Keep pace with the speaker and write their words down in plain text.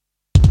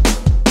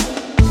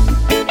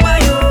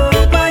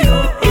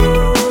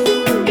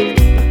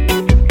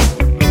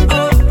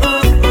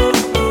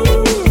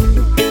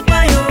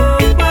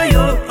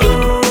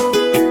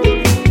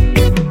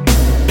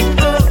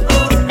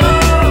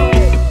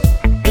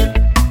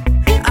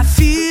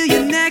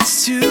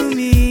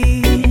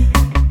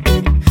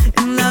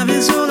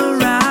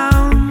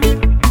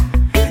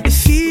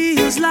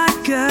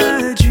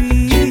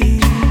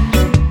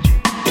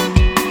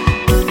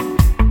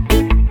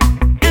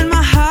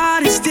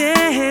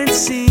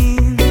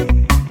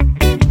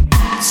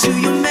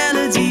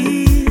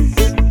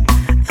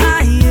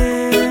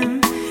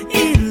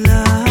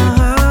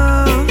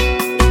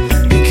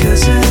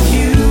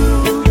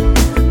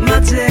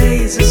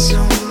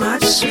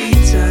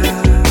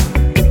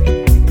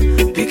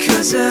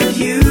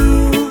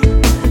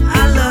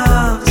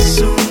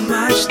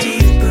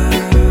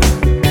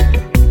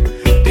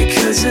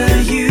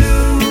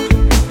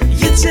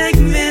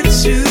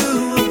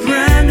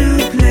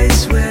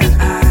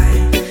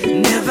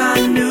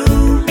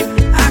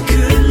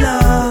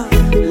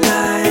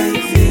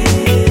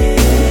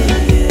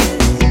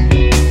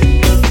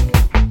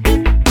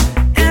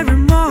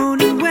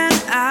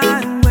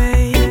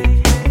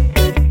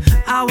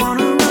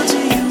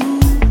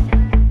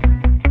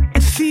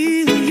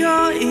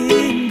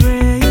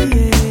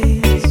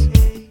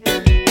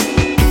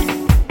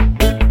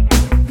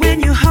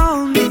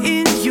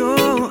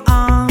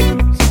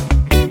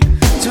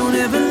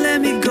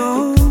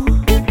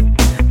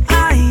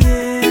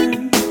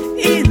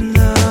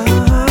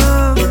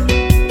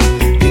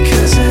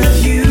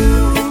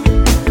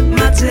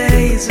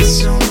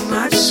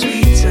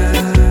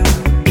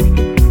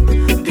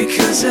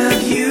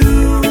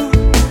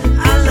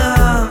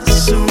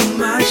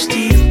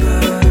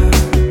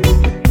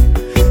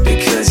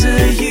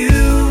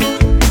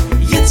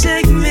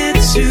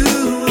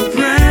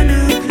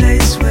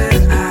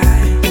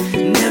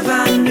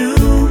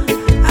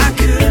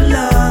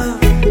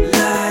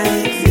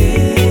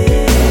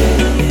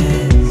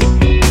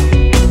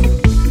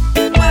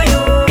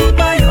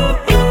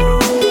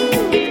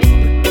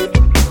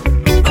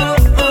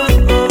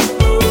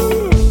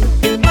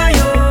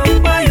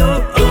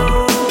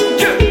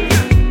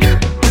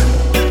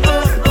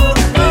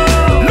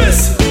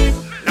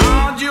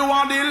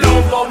are the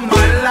love of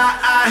my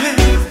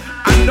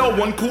life, and no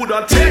one could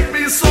have take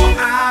me so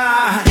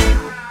high.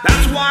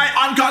 That's why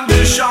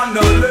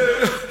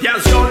unconditionally,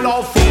 yes, your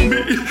love for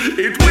me,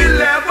 it will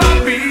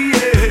never be.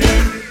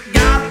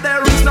 God,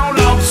 there is no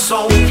love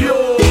so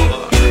pure,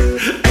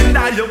 and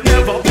I have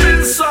never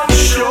been so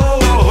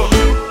sure.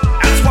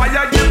 That's why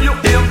I give you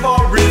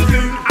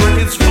everything, and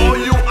it's for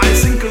you I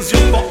sing, 'cause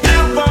you're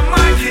forever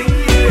my king.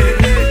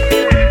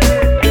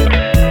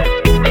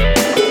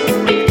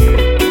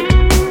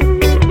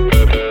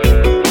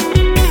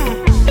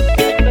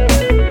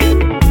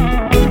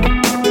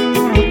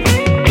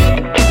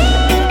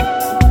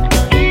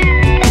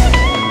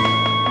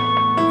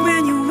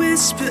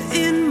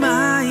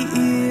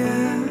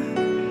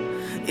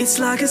 It's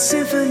like a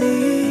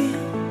symphony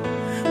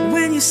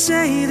when you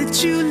say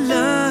that you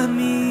love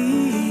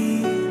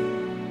me.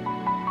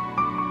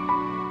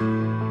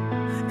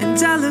 And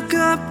I look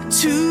up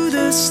to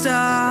the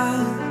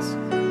stars,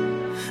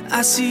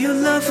 I see your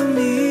love for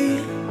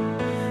me,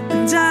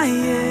 and I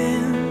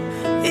am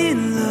in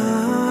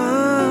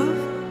love.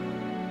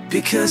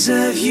 Because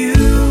of you,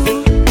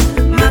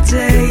 my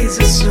days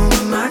are so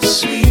much